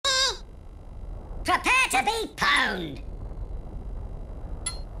Prepare to be pwned.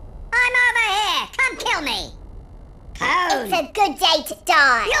 I'm over here. Come kill me. Pwn. It's a good day to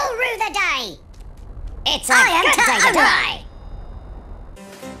die. You'll rue the day. It's a good day to die.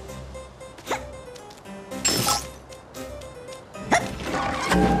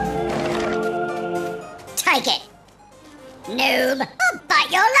 Take it. Noob. I'll bite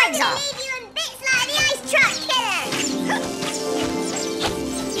your legs off. I'll leave you in bits like the ice truck killer.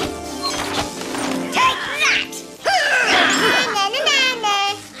 Take that.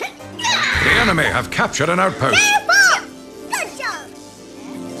 The enemy have captured an outpost. Good job.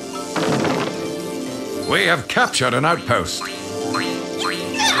 We have captured an outpost.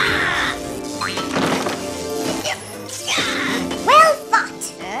 Well fought.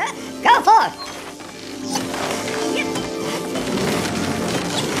 Go forth.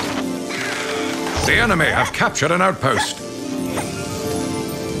 The enemy have captured an outpost.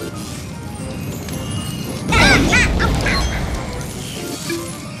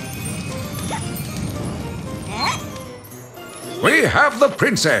 We have the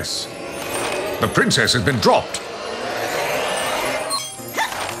princess. The princess has been dropped.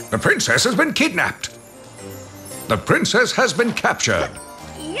 The princess has been kidnapped. The princess has been captured.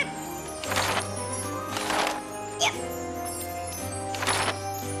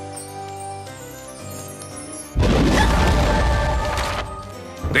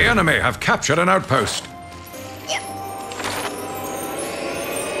 The enemy have captured an outpost.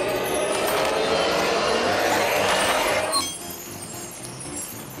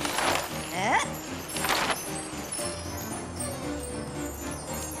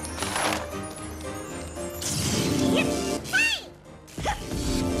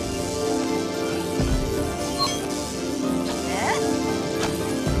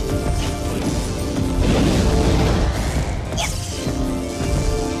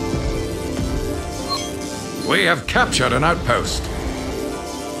 We have captured an outpost.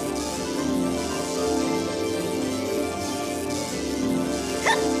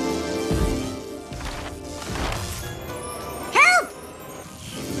 Help!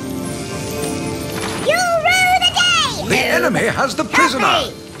 You'll rue the day! The enemy has the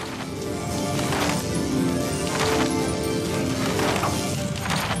prisoner.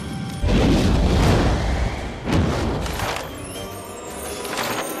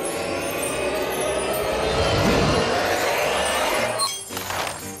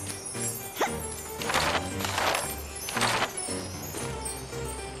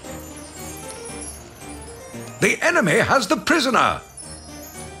 The enemy has the prisoner.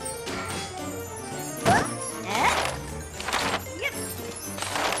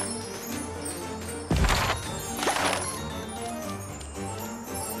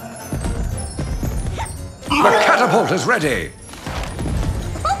 The catapult is ready.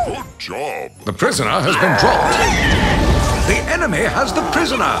 Good job. The prisoner has been dropped. The enemy has the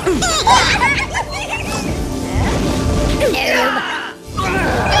prisoner.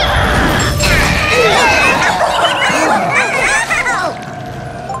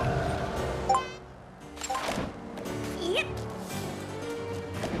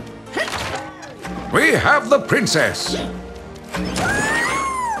 We have the princess.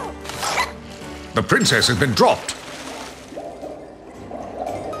 The princess has been dropped.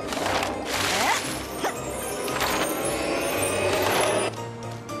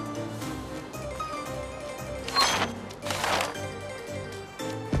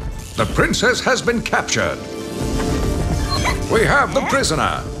 The princess has been captured. We have the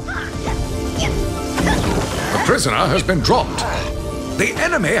prisoner. The prisoner has been dropped. The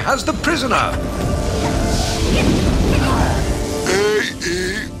enemy has the prisoner.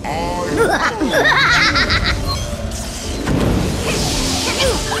 A-E-I-O.